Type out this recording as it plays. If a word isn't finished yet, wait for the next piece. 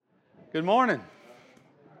Good morning.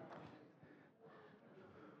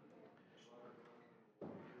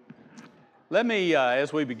 Let me,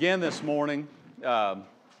 as we begin this morning,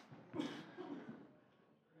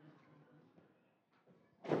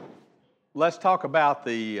 let's talk about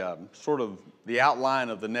the sort of the outline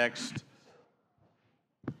of the next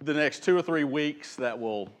 2 or 3 weeks that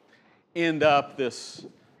will end up this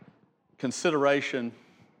consideration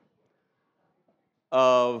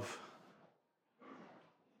of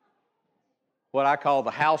what I call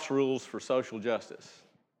the house rules for social justice.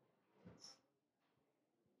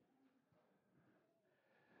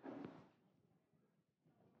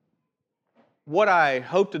 What I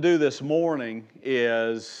hope to do this morning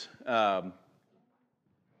is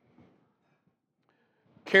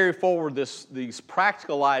carry forward these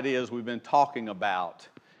practical ideas we've been talking about,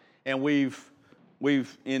 and we've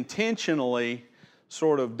intentionally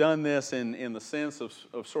sort of done this in the sense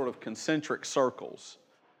of sort of concentric circles.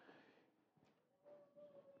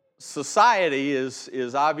 Society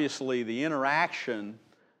is obviously the interaction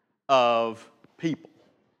of people.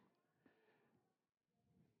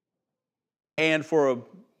 And for a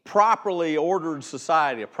properly ordered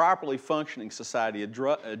society, a properly functioning society,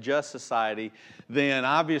 a just society, then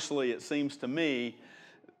obviously it seems to me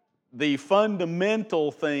the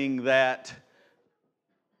fundamental thing that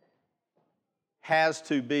has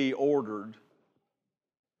to be ordered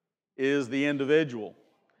is the individual.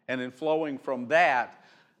 And in flowing from that,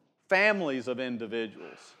 families of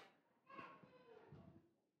individuals.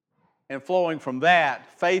 And flowing from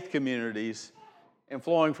that, faith communities. And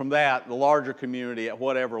flowing from that, the larger community at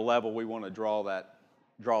whatever level we want to draw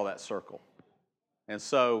that circle. And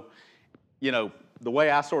so, the way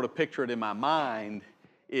I sort of picture it in my mind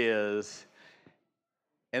is,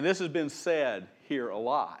 and this has been said here a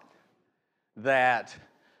lot, that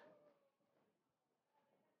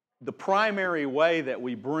the primary way that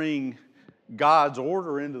we bring God's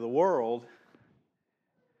order into the world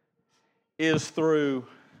is through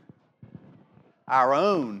our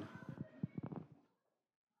own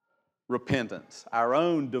repentance, our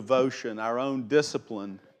own devotion, our own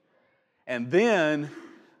discipline, and then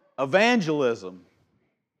evangelism,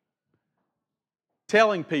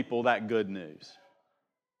 telling people that good news.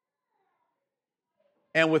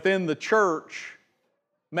 And within the church,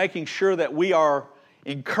 making sure that we are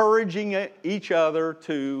encouraging each other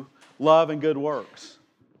to love and good works.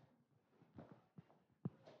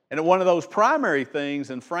 And one of those primary things,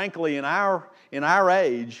 and frankly in our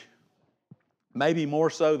age, maybe more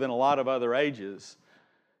so than a lot of other ages.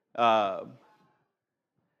 And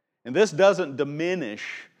this doesn't diminish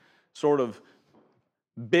sort of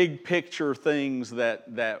big picture things that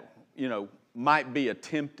might be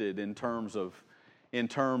attempted in terms of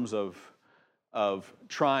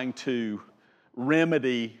trying to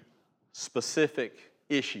remedy specific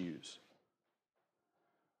issues.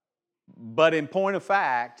 But in point of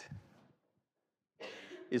fact,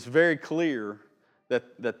 it's very clear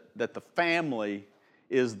that the family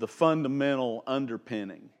is the fundamental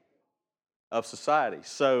underpinning of society.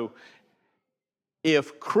 So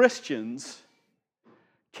if Christians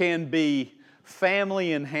can be family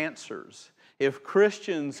enhancers, if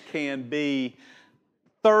Christians can be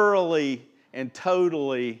thoroughly and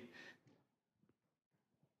totally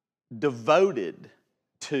devoted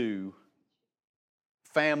to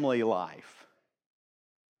family life,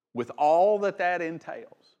 with all that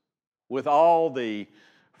entails, with all the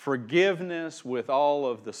forgiveness, with all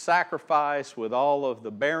of the sacrifice, with all of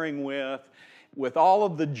the bearing with all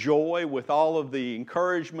of the joy, with all of the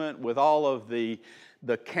encouragement, with all of the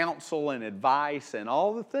counsel and advice and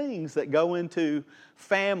all the things that go into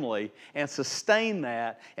family, and sustain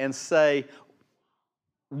that and say,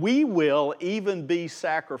 we will even be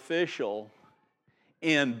sacrificial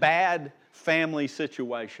in bad family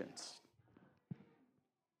situations.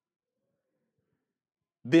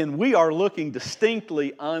 Then we are looking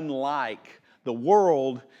distinctly unlike the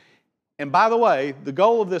world. And by the way, the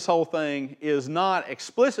goal of this whole thing is not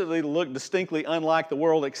explicitly to look distinctly unlike the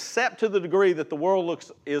world, except to the degree that the world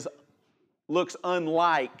looks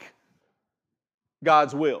unlike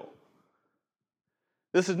God's will.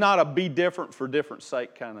 This is not a be different for different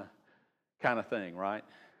sake kind of thing, right?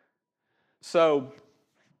 So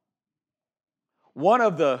one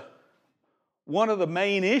of the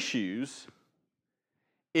main issues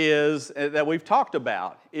that we've talked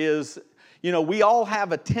about is, we all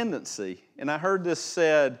have a tendency, and I heard this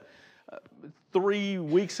said 3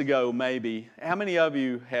 weeks ago maybe. How many of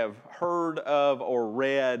you have heard of or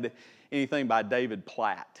read anything by David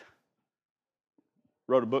Platt?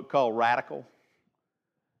 Wrote a book called Radical.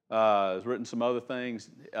 Has written some other things.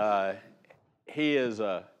 He's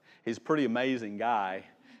a pretty amazing guy.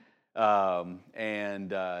 He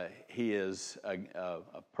is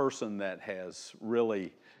a person that has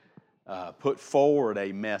really put forward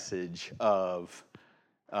a message of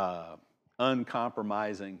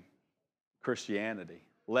uncompromising Christianity.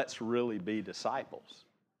 Let's really be disciples.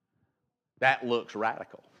 That looks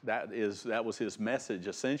radical. That was his message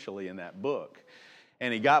essentially in that book.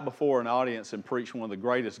 And he got before an audience and preached one of the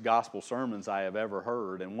greatest gospel sermons I have ever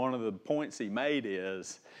heard. And one of the points he made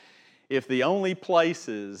is, if the only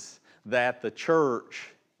places that the church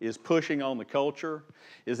is pushing on the culture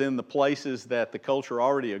is in the places that the culture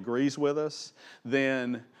already agrees with us,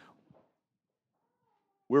 then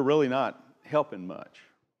we're really not helping much.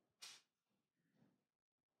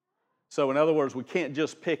 So in other words, we can't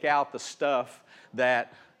just pick out the stuff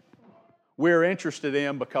that we're interested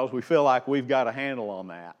in because we feel like we've got a handle on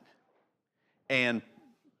that and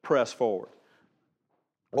press forward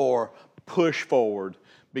or push forward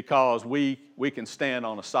because we can stand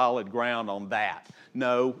on a solid ground on that.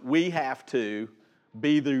 No, we have to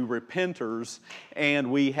be the repenters,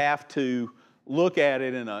 and we have to look at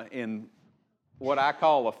it in what I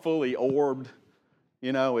call a fully orbed.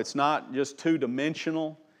 It's not just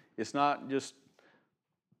two-dimensional. It's not just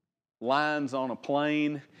lines on a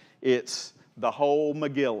plane. It's the whole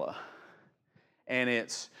Megillah. And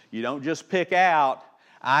you don't just pick out,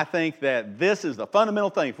 I think that this is the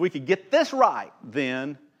fundamental thing. If we could get this right,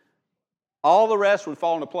 then all the rest would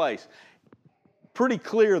fall into place. Pretty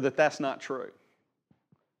clear that that's not true.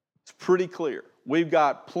 It's pretty clear. We've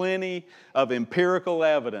got plenty of empirical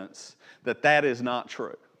evidence that that is not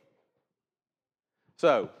true.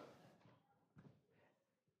 So,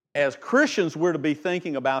 as Christians, we're to be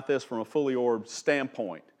thinking about this from a fully orbed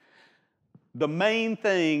standpoint. The main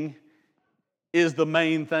thing is the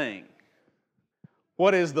main thing.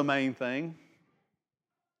 What is the main thing?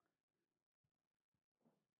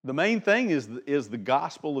 The main thing is the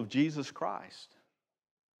gospel of Jesus Christ.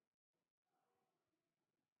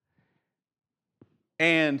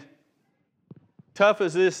 And tough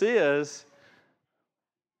as this is,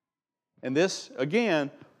 and this,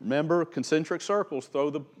 again, remember, concentric circles, throw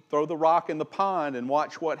the rock in the pond and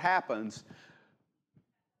watch what happens.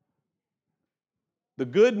 The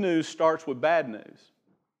good news starts with bad news.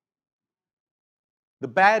 The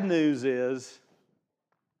bad news is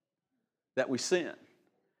that we sin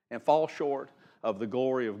and fall short of the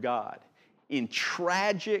glory of God in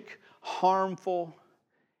tragic, harmful,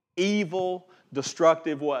 evil,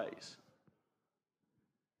 destructive ways.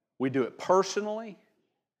 We do it personally,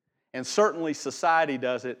 and certainly society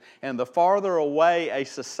does it. And the farther away a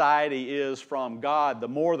society is from God, the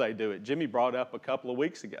more they do it. Jimmy brought up a couple of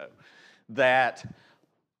weeks ago that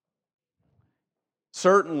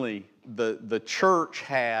certainly the church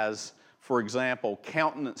has, for example,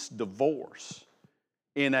 countenanced divorce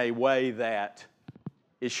in a way that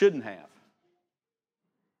it shouldn't have.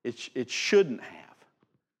 It shouldn't have.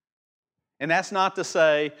 And that's not to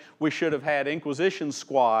say we should have had inquisition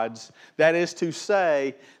squads. That is to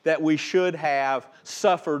say that we should have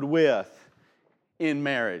suffered with in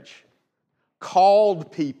marriage,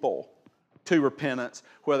 called people to repentance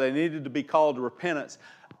where they needed to be called to repentance,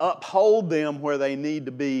 uphold them where they need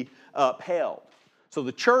to be upheld. So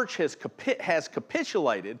the church has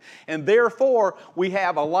capitulated, and therefore we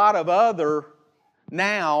have a lot of other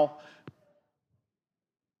now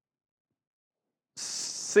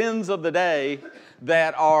sins of the day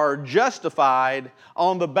that are justified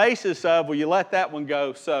on the basis of, well, you let that one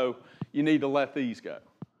go, so you need to let these go.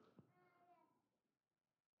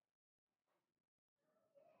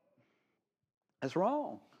 That's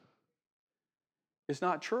wrong. It's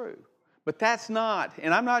not true. But that's not,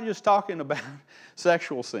 and I'm not just talking about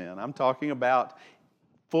sexual sin. I'm talking about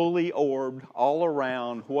fully orbed, all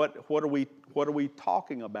around, what are we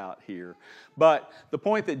talking about here? But the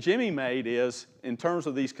point that Jimmy made is, in terms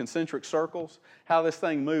of these concentric circles, how this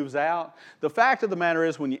thing moves out, the fact of the matter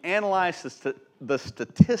is when you analyze the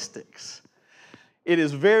statistics, it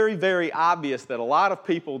is very, very obvious that a lot of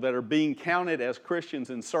people that are being counted as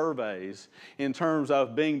Christians in surveys in terms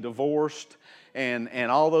of being divorced and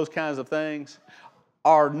all those kinds of things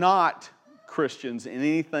are not Christians in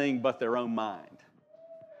anything but their own mind.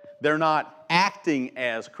 They're not acting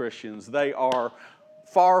as Christians. They are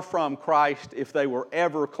far from Christ. If they were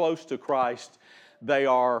ever close to Christ, they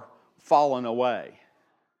are fallen away.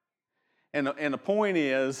 And the point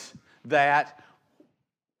is that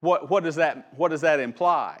what does that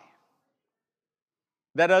imply?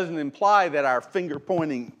 That doesn't imply that our finger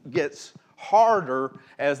pointing gets harder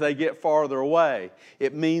as they get farther away.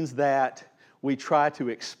 It means that we try to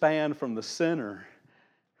expand from the center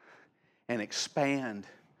and expand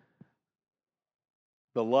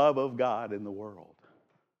the love of God in the world.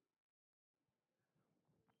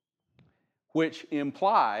 which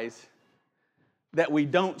implies that we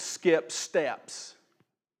don't skip steps.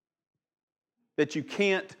 That you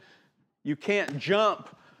can't jump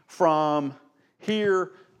from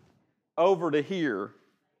here over to here.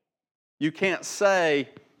 You can't say,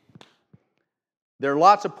 there are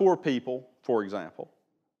lots of poor people, for example,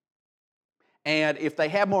 and if they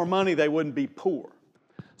had more money, they wouldn't be poor.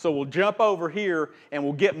 So we'll jump over here and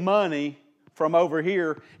we'll get money from over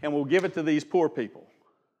here and we'll give it to these poor people.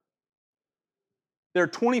 There are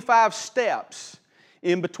 25 steps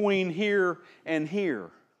in between here and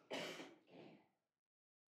here.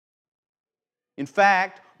 In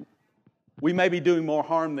fact, we may be doing more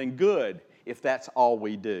harm than good if that's all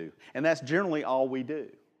we do. And that's generally all we do.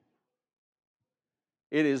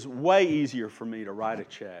 It is way easier for me to write a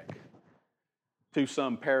check to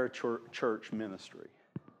some parachurch ministry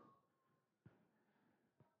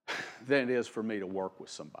than it is for me to work with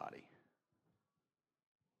somebody.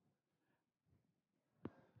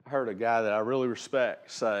 I heard a guy that I really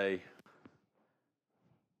respect say,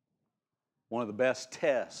 one of the best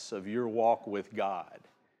tests of your walk with God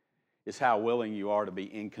is how willing you are to be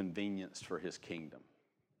inconvenienced for His kingdom.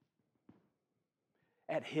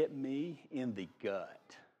 That hit me in the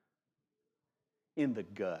gut. In the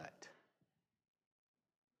gut.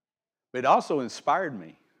 But it also inspired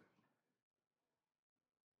me.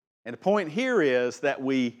 And the point here is that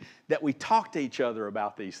we talk to each other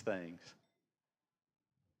about these things.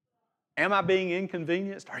 Am I being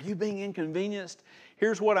inconvenienced? Are you being inconvenienced?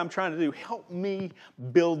 Here's what I'm trying to do. Help me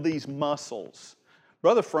build these muscles.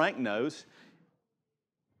 Brother Frank knows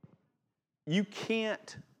you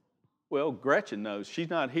can't, well, Gretchen knows. She's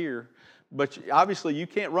not here. But obviously you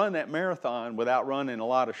can't run that marathon without running a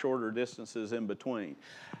lot of shorter distances in between.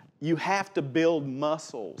 You have to build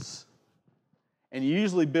muscles. And you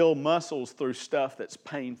usually build muscles through stuff that's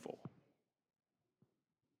painful.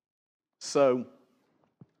 So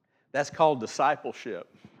that's called discipleship.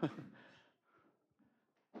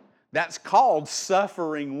 That's called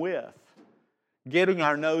suffering with, getting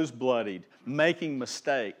our nose bloodied, making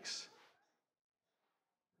mistakes,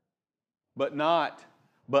 but not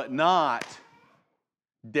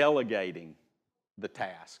delegating the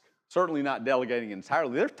task. Certainly not delegating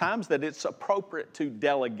entirely. There are times that it's appropriate to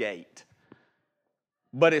delegate,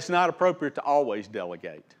 but it's not appropriate to always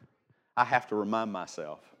delegate. I have to remind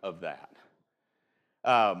myself of that.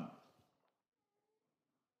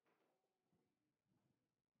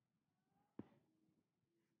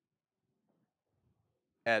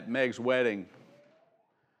 At Meg's wedding,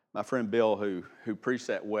 my friend Bill, who preached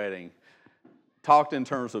that wedding, talked in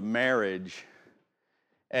terms of marriage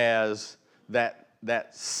as that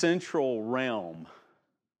central realm,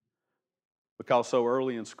 because so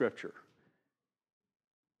early in Scripture,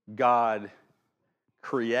 God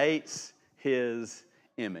creates His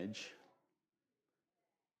image.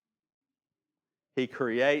 He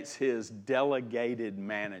creates His delegated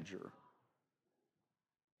manager,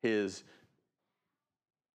 His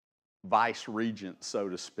vice regent, so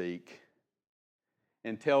to speak,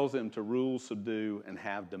 and tells them to rule, subdue, and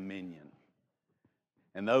have dominion.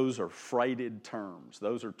 And those are freighted terms.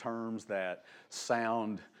 Those are terms that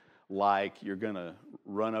sound like you're going to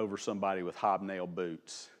run over somebody with hobnail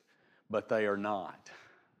boots, but they are not.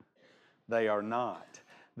 They are not.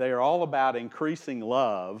 They are all about increasing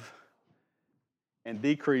love and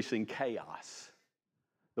decreasing chaos.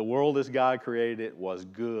 The world as God created it was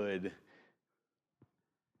good.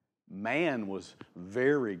 Man was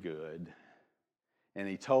very good, and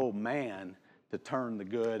He told man to turn the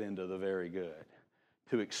good into the very good,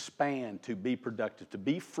 to expand, to be productive, to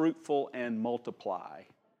be fruitful and multiply,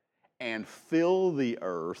 and fill the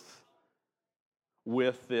earth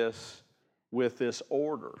with this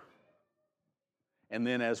order. And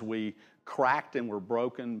then as we cracked and were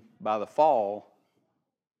broken by the fall,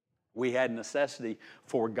 we had necessity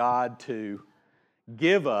for God to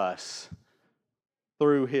give us,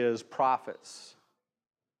 through His prophets,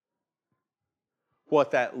 what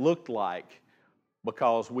that looked like,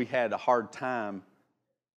 because we had a hard time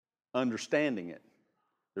understanding it.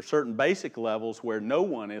 There are certain basic levels where no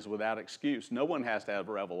one is without excuse. No one has to have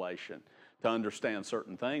revelation to understand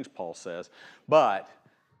certain things, Paul says. But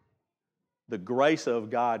the grace of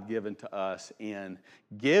God given to us in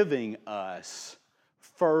giving us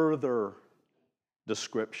further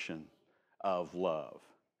description of love.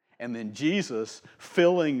 And then Jesus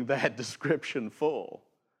filling that description full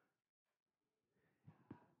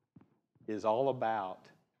is all about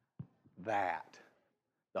that.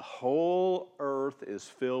 The whole earth is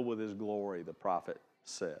filled with His glory, the prophet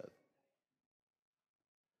said.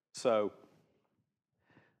 So,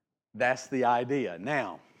 that's the idea.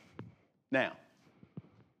 Now,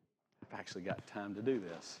 I've actually got time to do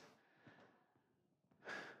this.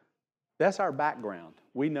 That's our background.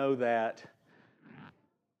 We know that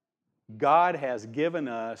God has given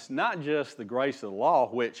us not just the grace of the law,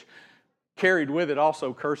 which carried with it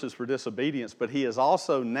also curses for disobedience, but He is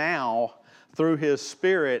also now, through His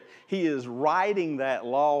Spirit, He is writing that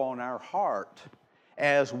law on our heart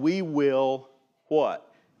as we will,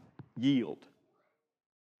 what? Yield.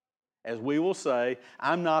 As we will say,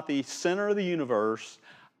 I'm not the center of the universe,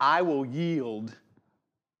 I will yield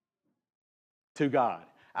to God.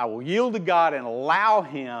 I will yield to God and allow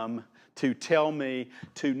Him to tell me,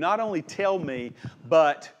 to not only tell me,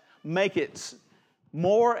 but make it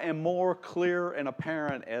more and more clear and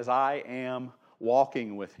apparent as I am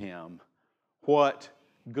walking with Him what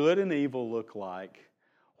good and evil look like,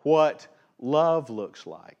 what love looks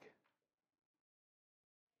like.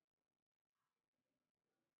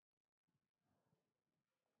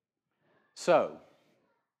 So,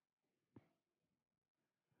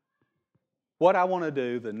 what I want to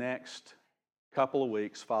do the next couple of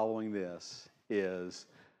weeks following this is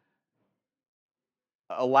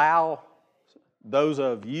allow those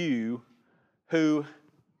of you who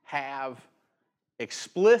have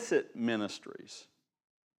explicit ministries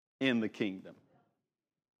in the kingdom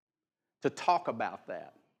to talk about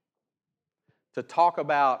that. To talk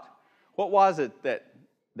about what was it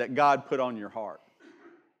that God put on your heart?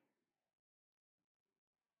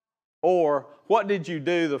 Or what did you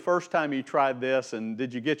do the first time you tried this, and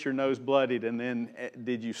did you get your nose bloodied, and then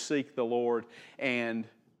did you seek the Lord and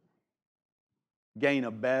gain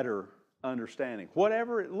a better understanding?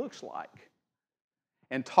 Whatever it looks like.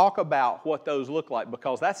 And talk about what those look like,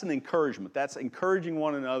 because that's an encouragement. That's encouraging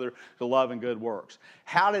one another to love and good works.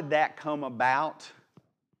 How did that come about?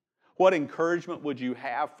 What encouragement would you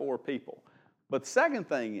have for people? But the second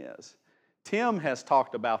thing is, Tim has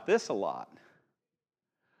talked about this a lot.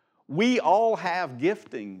 We all have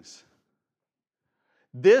giftings.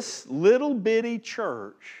 This little bitty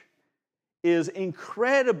church is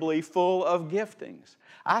incredibly full of giftings.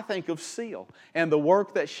 I think of Seal and the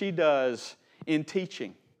work that she does in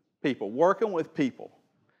teaching people, working with people.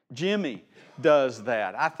 Jimmy does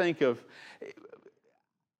that.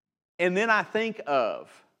 And then I think of,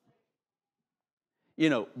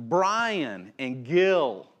 Brian and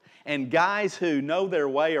Gil and guys who know their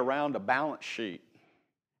way around a balance sheet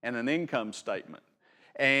and an income statement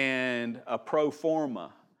and a pro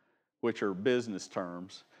forma, which are business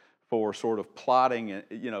terms for sort of plotting,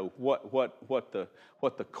 what the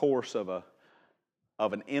course of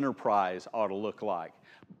an enterprise ought to look like.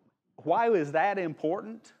 Why is that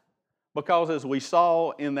important? Because as we saw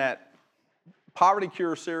in that Poverty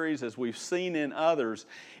Cure series, as we've seen in others,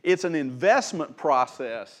 it's an investment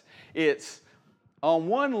process. It's, on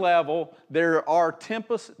one level, there are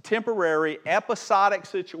temporary, episodic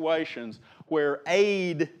situations where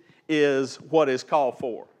aid is what is called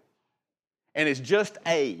for. And it's just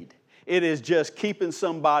aid. It is just keeping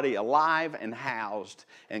somebody alive and housed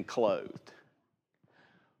and clothed.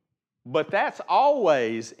 But that's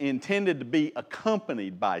always intended to be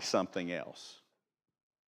accompanied by something else.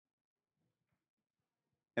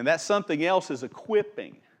 And that something else is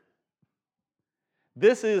equipping.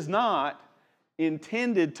 This is not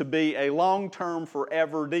intended to be a long-term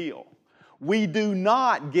forever deal. We do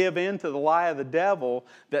not give in to the lie of the devil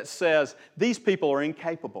that says these people are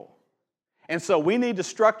incapable. And so we need to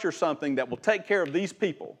structure something that will take care of these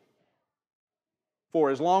people for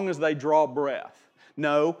as long as they draw breath.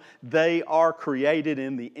 No, they are created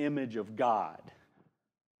in the image of God.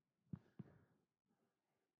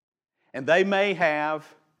 And they may have,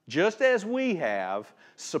 just as we have,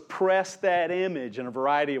 suppressed that image in a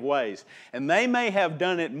variety of ways. And they may have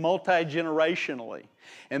done it multi-generationally.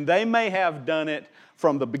 And they may have done it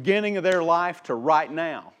from the beginning of their life to right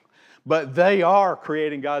now. But they are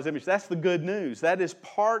creating God's image. That's the good news. That is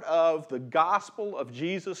part of the gospel of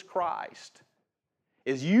Jesus Christ.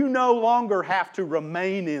 Is you no longer have to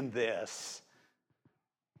remain in this.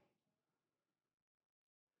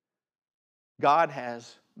 God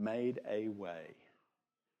has made a way.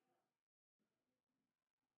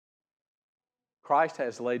 Christ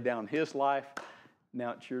has laid down His life.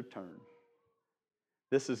 Now it's your turn.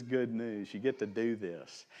 This is good news. You get to do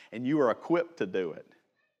this. And you are equipped to do it.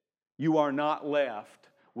 You are not left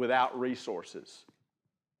without resources.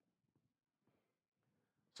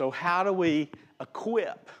 So how do we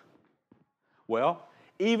equip? Well,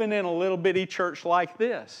 even in a little bitty church like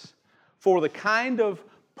this, for the kind of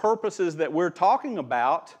purposes that we're talking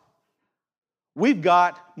about, we've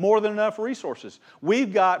got more than enough resources.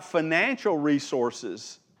 We've got financial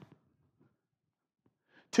resources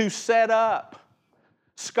to set up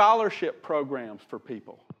scholarship programs for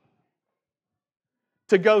people.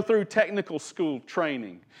 to go through technical school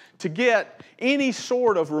training, to get any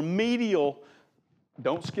sort of remedial,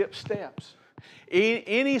 don't skip steps,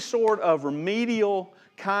 any sort of remedial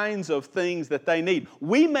kinds of things that they need.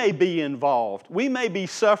 We may be involved. We may be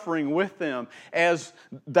suffering with them as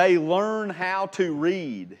they learn how to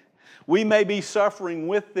read. We may be suffering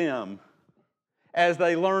with them as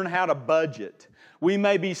they learn how to budget. We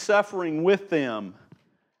may be suffering with them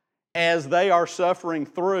as they are suffering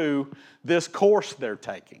through this course they're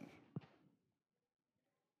taking.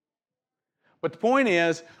 But the point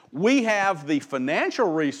is, we have the financial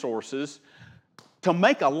resources to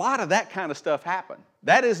make a lot of that kind of stuff happen.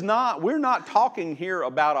 That is not, we're not talking here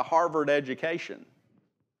about a Harvard education.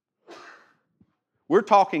 We're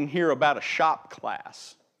talking here about a shop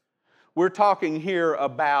class. We're talking here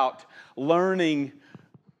about learning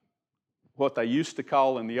what they used to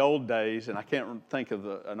call in the old days, and I can't think of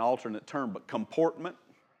an alternate term, but comportment,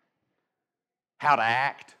 how to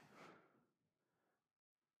act.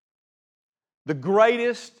 The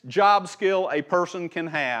greatest job skill a person can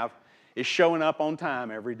have is showing up on time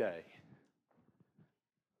every day.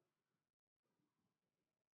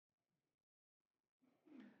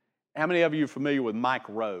 How many of you are familiar with Mike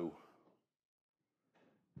Rowe?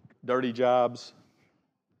 Dirty Jobs.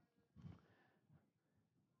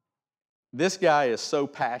 This guy is so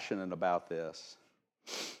passionate about this.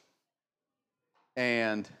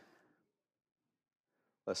 And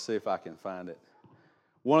let's see if I can find it.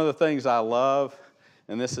 One of the things I love,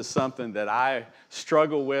 and this is something that I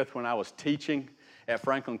struggled with when I was teaching at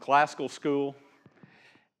Franklin Classical School,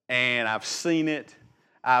 and I've seen it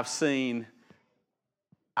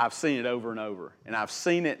over and over. And I've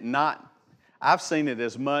seen it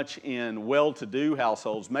as much in well-to-do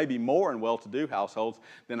households, maybe more in well-to-do households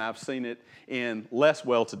than I've seen it in less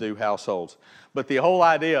well-to-do households. But the whole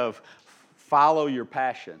idea of follow your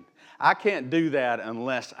passion. I can't do that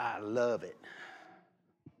unless I love it.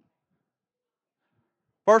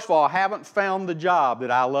 First of all, I haven't found the job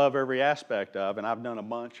that I love every aspect of, and I've done a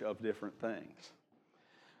bunch of different things.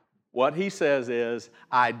 What he says is,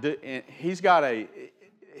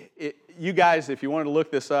 you guys, if you want to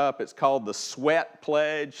look this up, it's called the SWEAT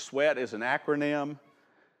Pledge. SWEAT is an acronym.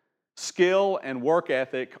 Skill and work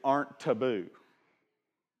ethic aren't taboo.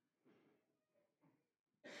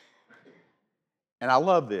 And I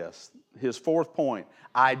love this. His fourth point,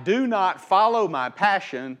 I do not follow my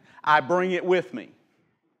passion, I bring it with me.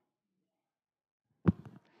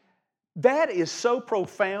 That is so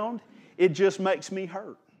profound, it just makes me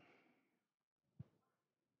hurt.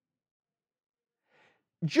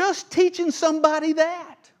 Just teaching somebody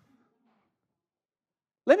that.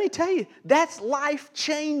 Let me tell you, that's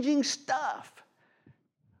life-changing stuff.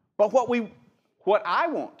 But what I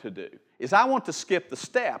want to do is I want to skip the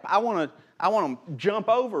step. I want to jump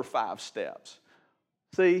over 5 steps.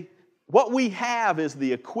 See, what we have is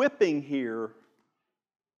the equipping here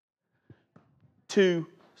to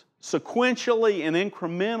sequentially and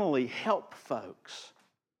incrementally help folks.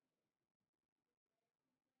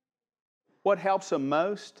 What helps them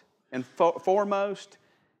most and foremost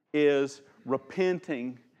is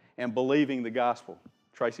repenting and believing the gospel.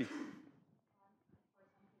 Tracy?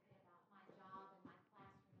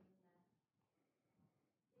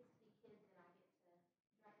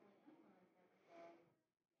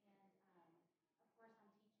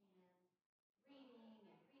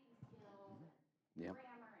 Yep.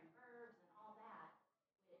 Grammar and verbs and all that,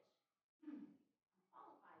 which I'm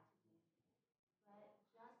qualified to do. But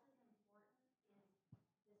just as important is this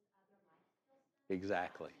other life skill set.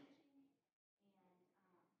 Exactly. And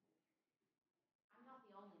I'm not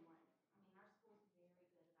the only one. I mean, our school's very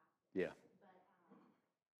good about this. Yeah.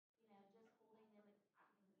 But just holding them,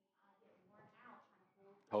 I get worn out trying to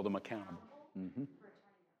hold them accountable. Mm-hmm. For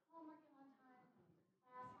turning their homework in on time, coming to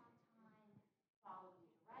class on time, following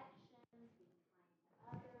directions, being kind to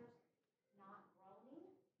others, not groaning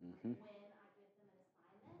when I give them an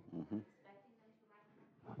assignment, expecting them to write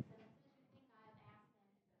sentences you think I've asked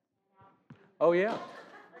them to hand out. Oh, yeah.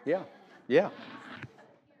 Yeah. Yeah.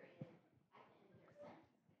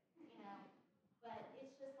 But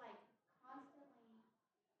it's just like constantly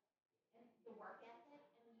the work ethic,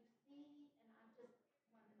 and you see, and I'm just,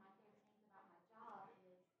 one of my favorite things about my job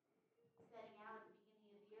is setting out at the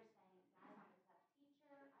beginning of the year saying, guys, I'm a tough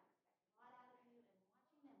teacher, I expect a lot out of you,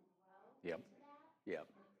 and watching them grow into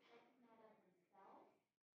that, and expecting that of themselves,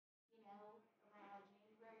 around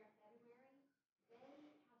January or February,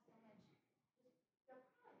 they have so much, they're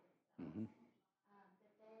proud of themselves,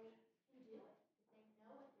 that they can do it, that they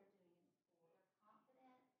know what they're doing in school, they're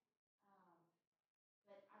confident,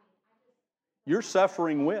 but I mean, I just... You're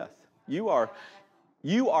suffering with. You are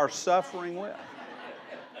suffering with.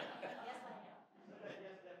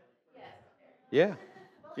 Yeah.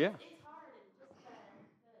 Yeah. It's hard, and just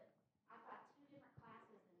I've got two different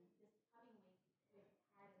classes, and this coming week we've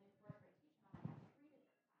hired a new fourth grade teacher, and I'm gonna have three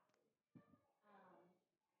different classes.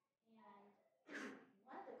 And one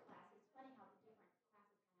of the classes, it's funny how the different classes kind of have their own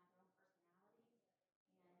personality.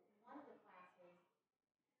 And in one of the classes,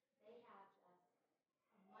 they have just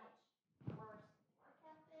a much worse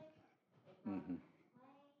work ethic. They grow up Mm-hmm. and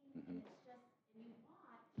complain, and it's just, and you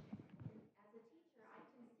watch, and as a teacher, I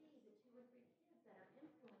can see the two or three kids that are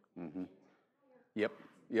influencing Mm-hmm. the entire Yep.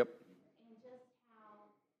 class. Yep. And just how,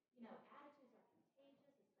 attitudes are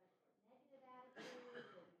contagious, especially negative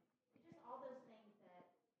attitudes, and just all those things that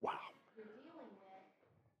Wow. you're dealing with.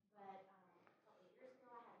 But a couple of years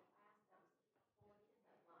ago, I had a class that was full of kids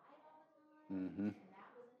that lied all the time, Mm-hmm. and that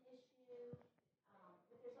was an issue.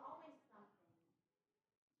 But there's always something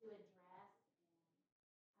to address.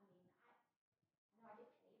 And I mean, I know I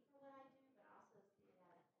get paid for what I do, but I also see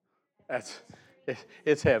that as That's ministry.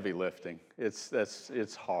 it's heavy lifting.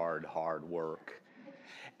 It's hard work.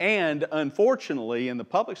 And unfortunately, in the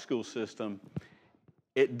public school system,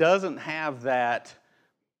 it doesn't have that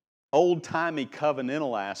old-timey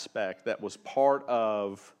covenantal aspect that was part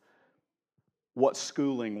of what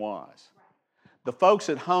schooling was. The folks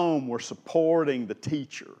at home were supporting the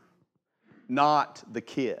teacher, not the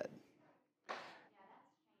kid.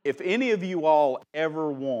 If any of you all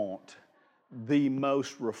ever want the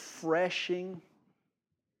most refreshing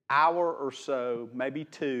hour or so, maybe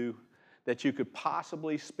two, that you could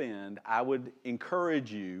possibly spend, I would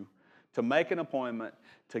encourage you to make an appointment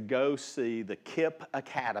to go see the KIPP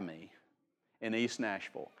Academy in East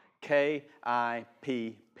Nashville. KIPP,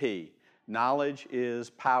 Knowledge is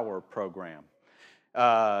Power program.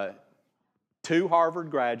 2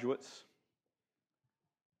 Harvard graduates,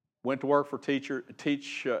 went to work for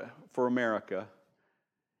Teach for America,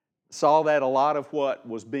 saw that a lot of what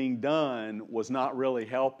was being done was not really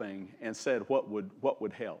helping, and said what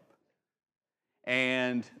would help.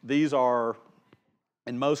 And these are,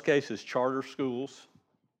 in most cases, charter schools.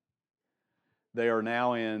 They are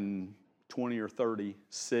now in 20 or 30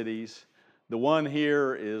 cities. The one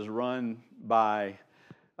here is run by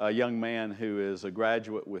a young man who is a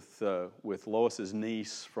graduate with Lois's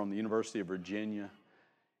niece from the University of Virginia.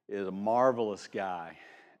 Is a marvelous guy.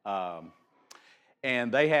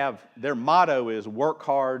 And their motto is work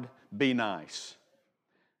hard, be nice.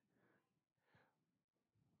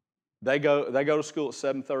 They go to school at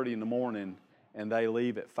 7:30 in the morning, and they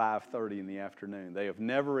leave at 5:30 in the afternoon. They have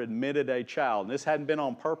never admitted a child, and this hadn't been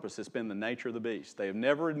on purpose, it's been the nature of the beast. They have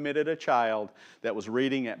never admitted a child that was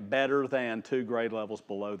reading at better than 2 grade levels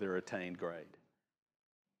below their attained grade.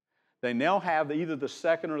 They now have either the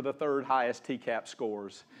second or the third highest TCAP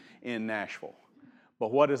scores in Nashville. But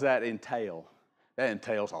what does that entail? That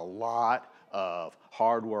entails a lot of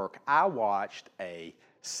hard work. I watched a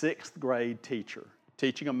 6th grade teacher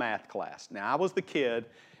teaching a math class. Now, I was the kid,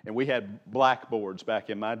 and we had blackboards back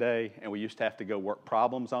in my day, and we used to have to go work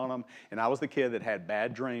problems on them. And I was the kid that had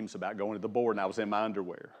bad dreams about going to the board, and I was in my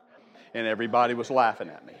underwear. And everybody was laughing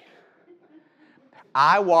at me.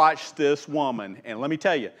 I watched this woman, and let me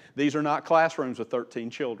tell you, these are not classrooms with 13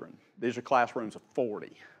 children. These are classrooms of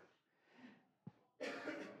 40.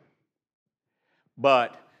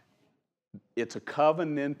 But it's a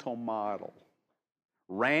covenantal model.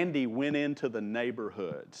 Randy went into the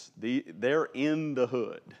neighborhoods. They're in the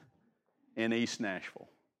hood in East Nashville.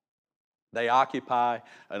 They occupy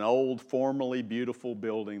an old, formerly beautiful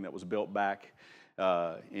building that was built back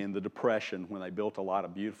in the Depression when they built a lot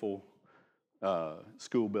of beautiful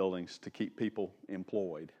school buildings to keep people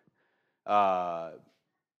employed.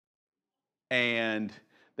 And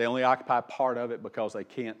they only occupy part of it because they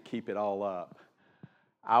can't keep it all up.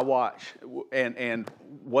 I watch, and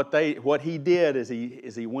what he did is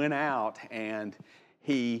he went out and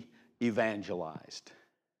he evangelized.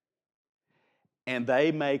 And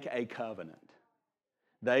they make a covenant.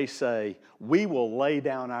 They say, we will lay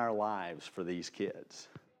down our lives for these kids.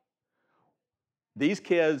 These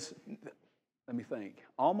kids, let me think,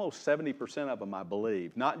 almost 70% of them, I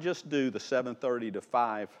believe, not just do the 7:30 to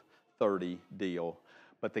 5:30 deal,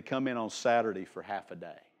 but they come in on Saturday for half a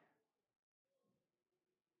day.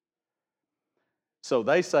 So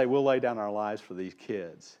they say, we'll lay down our lives for these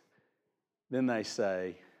kids. Then they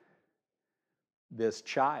say, this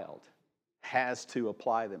child has to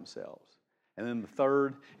apply themselves. And then the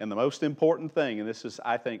third and the most important thing, and this is,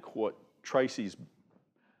 I think, what Tracy's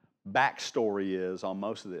backstory is on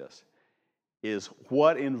most of this, is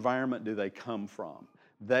what environment do they come from?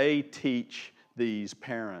 They teach these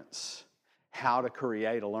parents how to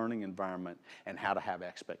create a learning environment and how to have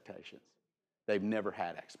expectations. They've never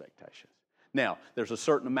had expectations. Now, there's a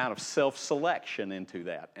certain amount of self-selection into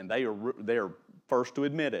that, and they're first to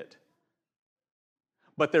admit it.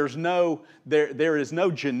 But there is no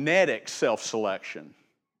genetic self-selection.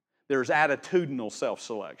 There's attitudinal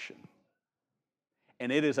self-selection.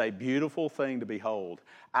 And it is a beautiful thing to behold.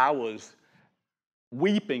 I was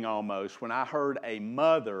weeping almost when I heard a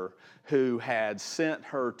mother who had sent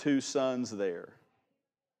her 2 sons there.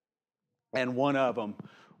 And one of them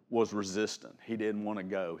was resistant. He didn't want to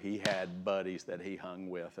go. He had buddies that he hung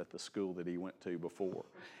with at the school that he went to before.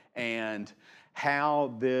 And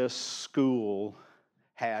how this school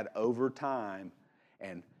had over time,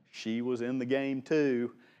 and she was in the game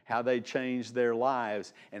too, how they changed their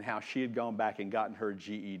lives and how she had gone back and gotten her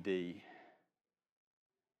GED.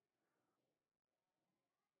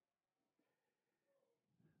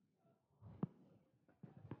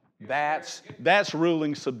 That's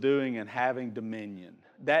ruling, subduing, and having dominion.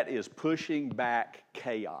 That is pushing back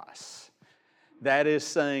chaos. That is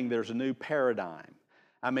saying there's a new paradigm.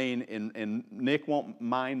 I mean, and Nick won't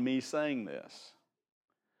mind me saying this,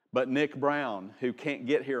 but Nick Brown, who can't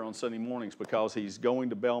get here on Sunday mornings because he's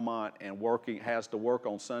going to Belmont and has to work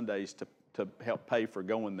on Sundays to help pay for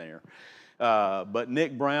going there. But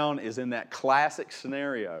Nick Brown is in that classic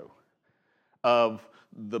scenario of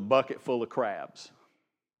the bucket full of crabs.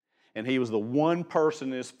 And he was the one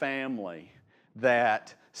person in his family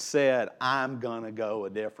that said, I'm going to go a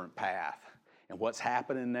different path. And what's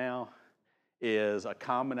happening now is a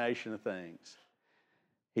combination of things.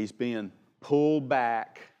 He's being pulled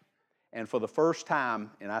back. And for the first time,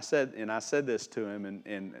 and I said this to him,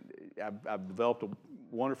 and I've developed a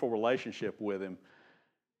wonderful relationship with him.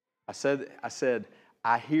 I said,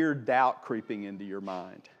 I hear doubt creeping into your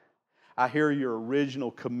mind. I hear your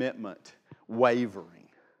original commitment wavering.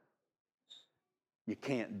 You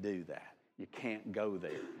can't do that. You can't go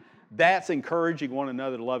there. That's encouraging one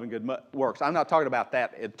another to love and good works. I'm not talking about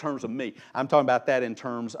that in terms of me. I'm talking about that in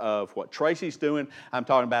terms of what Tracy's doing. I'm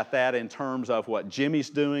talking about that in terms of what Jimmy's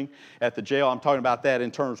doing at the jail. I'm talking about that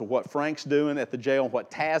in terms of what Frank's doing at the jail and what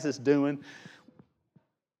Taz is doing.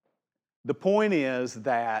 The point is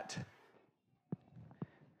that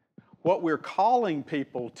what we're calling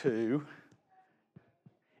people to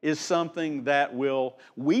is something that will,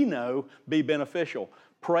 we know, be beneficial.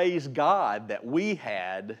 Praise God that we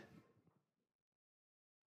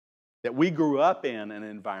grew up in an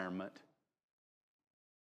environment.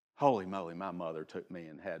 Holy moly, my mother took me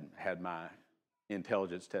and had my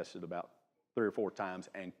intelligence tested about 3 or 4 times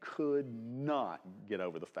and could not get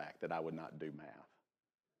over the fact that I would not do math.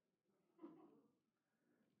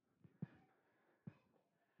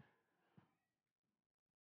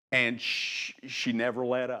 And she never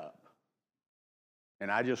let up.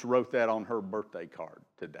 And I just wrote that on her birthday card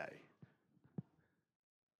today.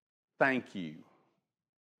 Thank you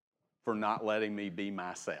for not letting me be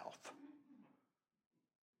myself.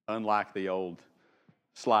 Unlike the old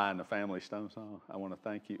Sly and the Family Stone song, I want to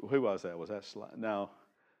thank you. Who was that? Was that Sly? No.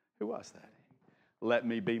 Who was that? Let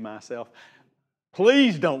me be myself.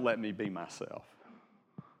 Please don't let me be myself.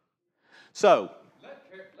 So, Let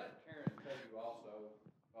Karen tell you also,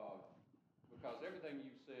 because everything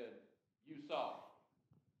you said, you saw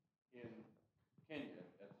in Kenya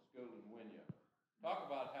at the school in Winya. Talk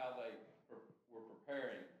about how they were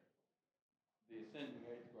preparing the ascending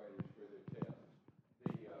 8th graders for their tests.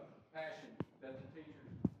 The passion that the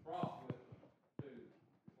teachers brought with them to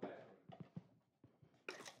the classroom.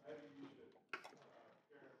 Maybe you should,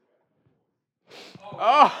 Karen.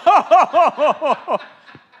 oh.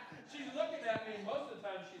 She's looking at me, and most of the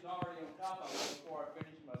time she's already on top of me before I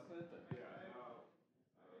finish my sentence. Yeah, I know.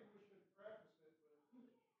 I think we should practice it, but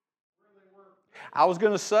where they were. I was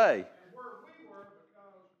going to say. And where we were,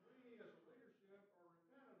 because we as a leadership are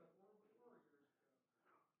repentant of where we were years ago.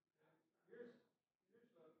 And here's just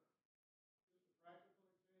a practical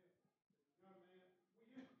example. Young man,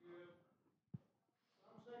 we used to give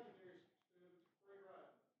some secondary students free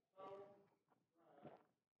ride. Total ride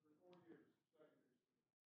for 4 years, secondary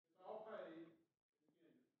school. It's all paid.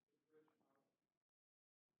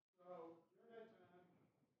 So during that time,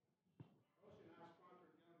 Ocean and I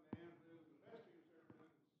sponsored a young man who the best he was ever going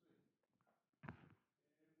to see.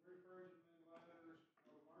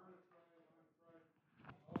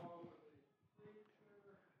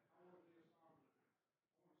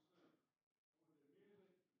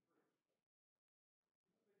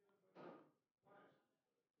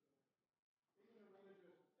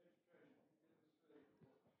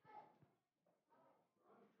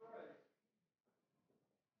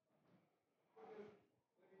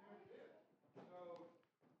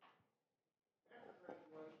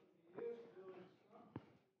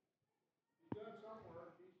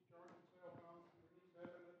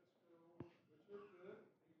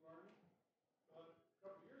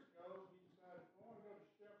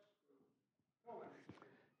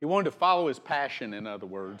 He wanted to follow his passion, in other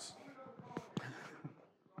words.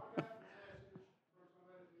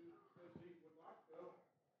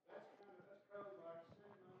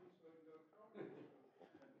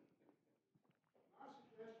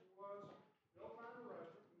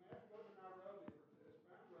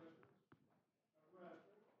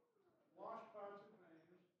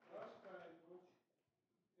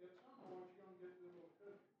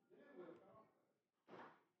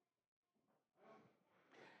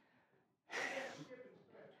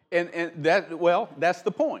 And that's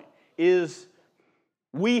the point, is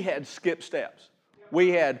we had skipped steps. We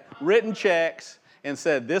had written checks and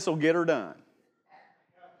said, this will get her done.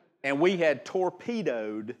 And we had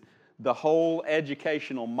torpedoed the whole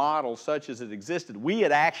educational model such as it existed. We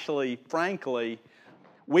had actually, frankly,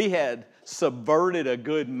 we had subverted a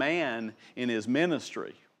good man in his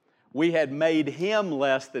ministry. We had made him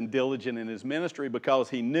less than diligent in his ministry because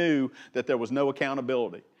he knew that there was no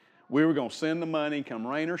accountability. We were going to send the money, come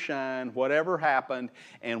rain or shine, whatever happened.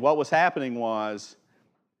 And what was happening was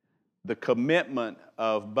the commitment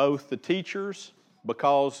of both the teachers,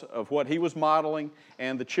 because of what he was modeling,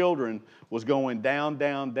 and the children was going down,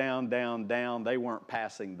 down, down, down, down. They weren't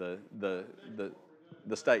passing the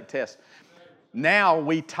state test. Now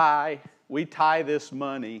we tie this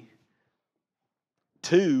money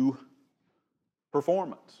to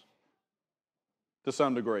performance to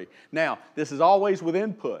some degree. Now, this is always with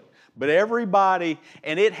input, but everybody,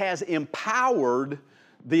 and it has empowered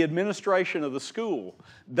the administration of the school.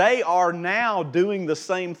 They are now doing the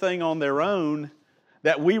same thing on their own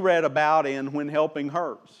that we read about in When Helping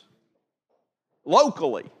Hurts.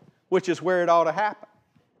 Locally, which is where it ought to happen.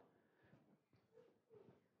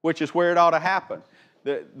 Which is where it ought to happen.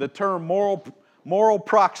 The term moral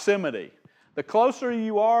proximity. The closer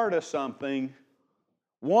you are to something,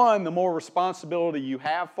 one, the more responsibility you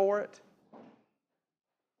have for it.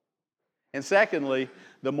 And secondly,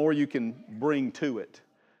 the more you can bring to it.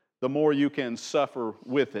 The more you can suffer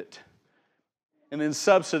with it. And then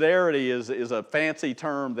subsidiarity is a fancy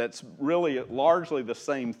term that's really largely the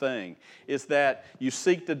same thing. It's that you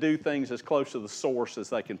seek to do things as close to the source as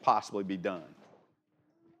they can possibly be done.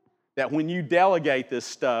 That when you delegate this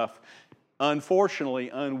stuff, unfortunately,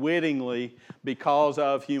 unwittingly, because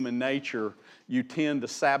of human nature, you tend to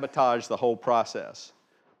sabotage the whole process.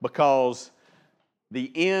 Because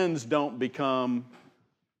the ends don't become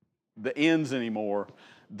the ends anymore.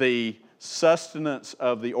 The sustenance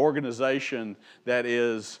of the organization that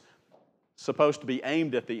is supposed to be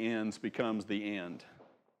aimed at the ends becomes the end.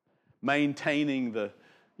 Maintaining the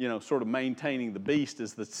beast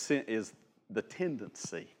is the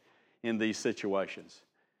tendency in these situations.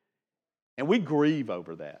 And we grieve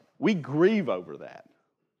over that. We grieve over that.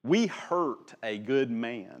 We hurt a good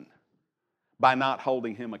man by not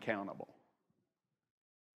holding him accountable.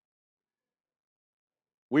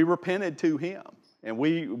 We repented to him, and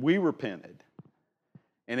we repented.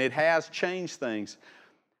 And it has changed things.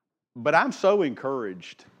 But I'm so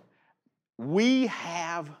encouraged. We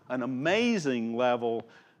have an amazing level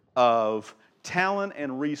of talent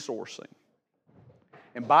and resourcing.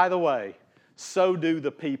 And by the way, so do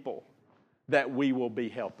the people that we will be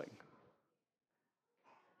helping.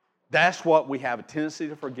 That's what we have a tendency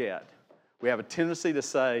to forget. We have a tendency to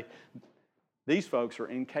say, these folks are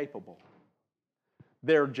incapable.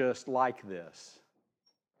 They're just like this.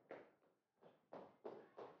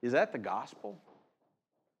 Is that the gospel?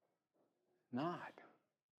 Not.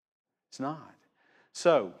 It's not.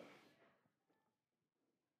 So,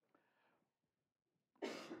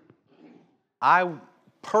 I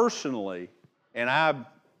personally, and I'm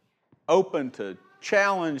open to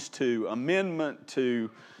challenge, to amendment, to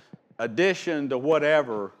addition, to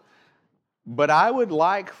whatever, but I would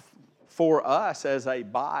like for us as a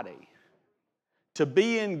body to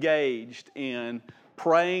be engaged in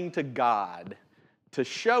praying to God to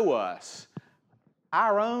show us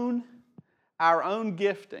our own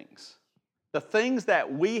giftings, the things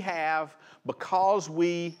that we have because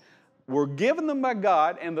we were given them by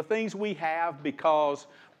God, and the things we have because,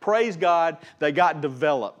 praise God, they got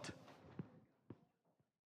developed.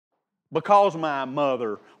 Because my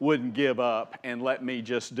mother wouldn't give up and let me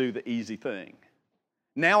just do the easy thing.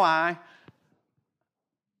 Now I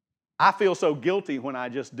feel so guilty when I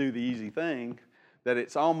just do the easy thing that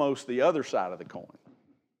it's almost the other side of the coin.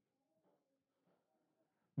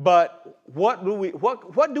 But what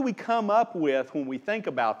do we come up with when we think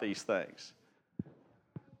about these things?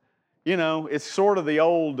 You know, it's sort of the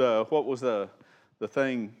old, what was the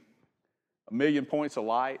thing, 1,000,000 points of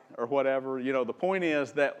light or whatever. You know, the point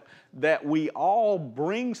is that we all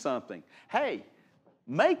bring something. Hey,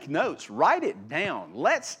 make notes, write it down.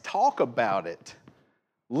 Let's talk about it.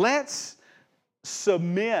 Let's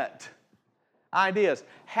submit ideas.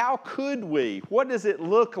 How could we? What does it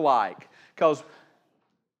look like? Because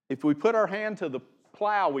if we put our hand to the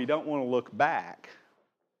plow, we don't want to look back.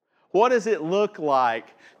 What does it look like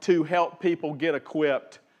to help people get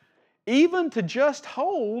equipped, even to just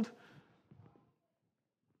hold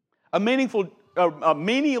a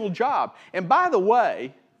menial job? And by the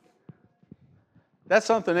way, that's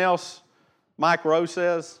something else Mike Rowe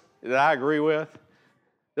says that I agree with.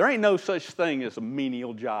 There ain't no such thing as a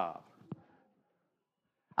menial job.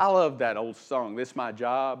 I love that old song, "This my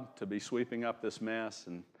job, to be sweeping up this mess,"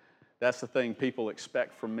 and that's the thing people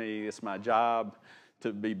expect from me. It's my job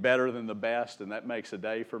to be better than the best, and that makes a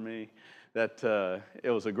day for me. That it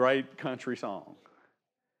was a great country song.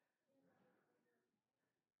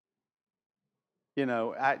 You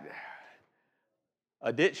know,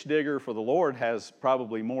 a ditch digger for the Lord has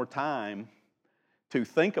probably more time to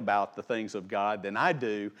think about the things of God than I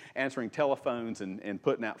do answering telephones and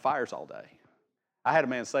putting out fires all day. I had a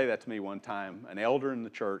man say that to me one time, an elder in the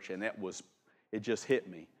church, and it just hit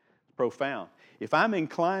me. It's profound. If I'm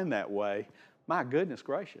inclined that way, my goodness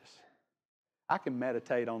gracious, I can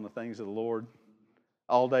meditate on the things of the Lord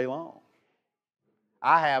all day long.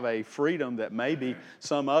 I have a freedom that maybe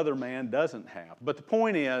some other man doesn't have. But the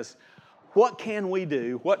point is, what can we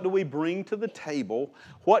do? What do we bring to the table?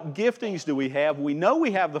 What giftings do we have? We know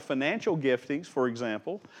we have the financial giftings, for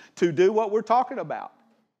example, to do what we're talking about.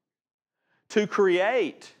 To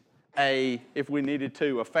create if we needed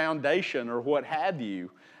to, a foundation or what have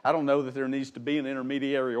you. I don't know that there needs to be an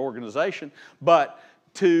intermediary organization, but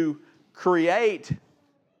to create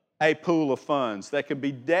a pool of funds that can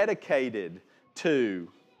be dedicated to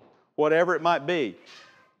whatever it might be.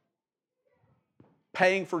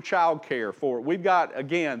 Paying for child care for it. We've got,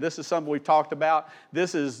 again, this is something we've talked about.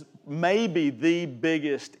 This is maybe the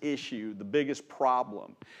biggest issue, the biggest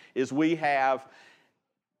problem, is we have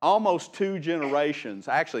almost 2 generations,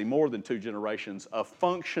 actually more than 2 generations, of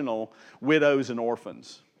functional widows and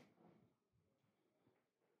orphans.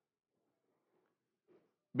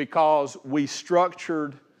 Because we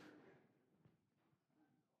structured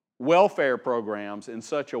welfare programs in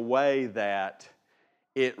such a way that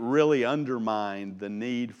it really undermined the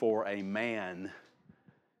need for a man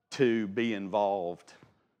to be involved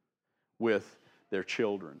with their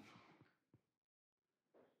children.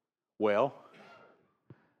 Well,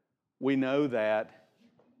 we know that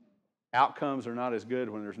outcomes are not as good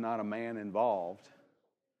when there's not a man involved.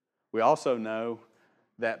 We also know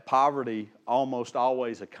that poverty almost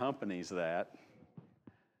always accompanies that.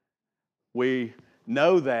 We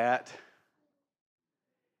know that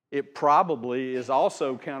it probably is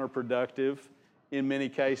also counterproductive in many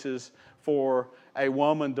cases for a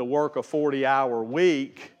woman to work a 40-hour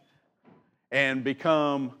week and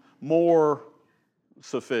become more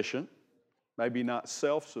sufficient, maybe not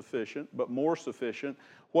self-sufficient, but more sufficient.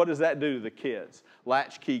 What does that do to the kids?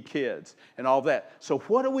 Latchkey kids and all that. So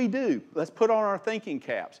what do? Let's put on our thinking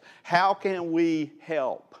caps. How can we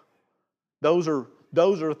help? Those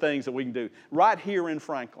are things that we can do right here in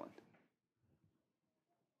Franklin.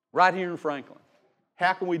 Right here in Franklin.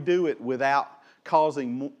 How can we do it without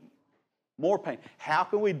causing more pain? How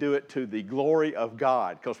can we do it to the glory of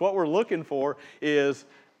God? Because what we're looking for is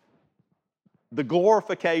the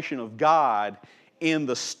glorification of God in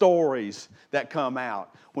the stories that come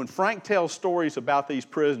out. When Frank tells stories about these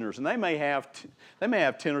prisoners, and they may have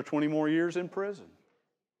 10 or 20 more years in prison,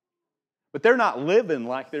 but they're not living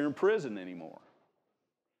like they're in prison anymore.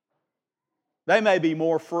 They may be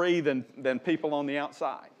more free than people on the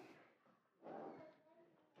outside.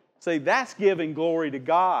 See, that's giving glory to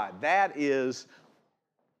God. That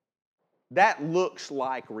looks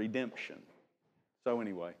like redemption. So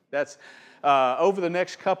anyway, that's over the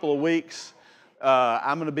next couple of weeks,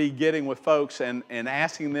 I'm going to be getting with folks and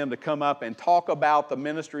asking them to come up and talk about the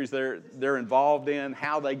ministries they're involved in,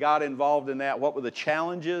 how they got involved in that, what were the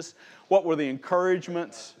challenges, what were the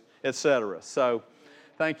encouragements, etc. So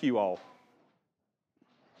thank you all.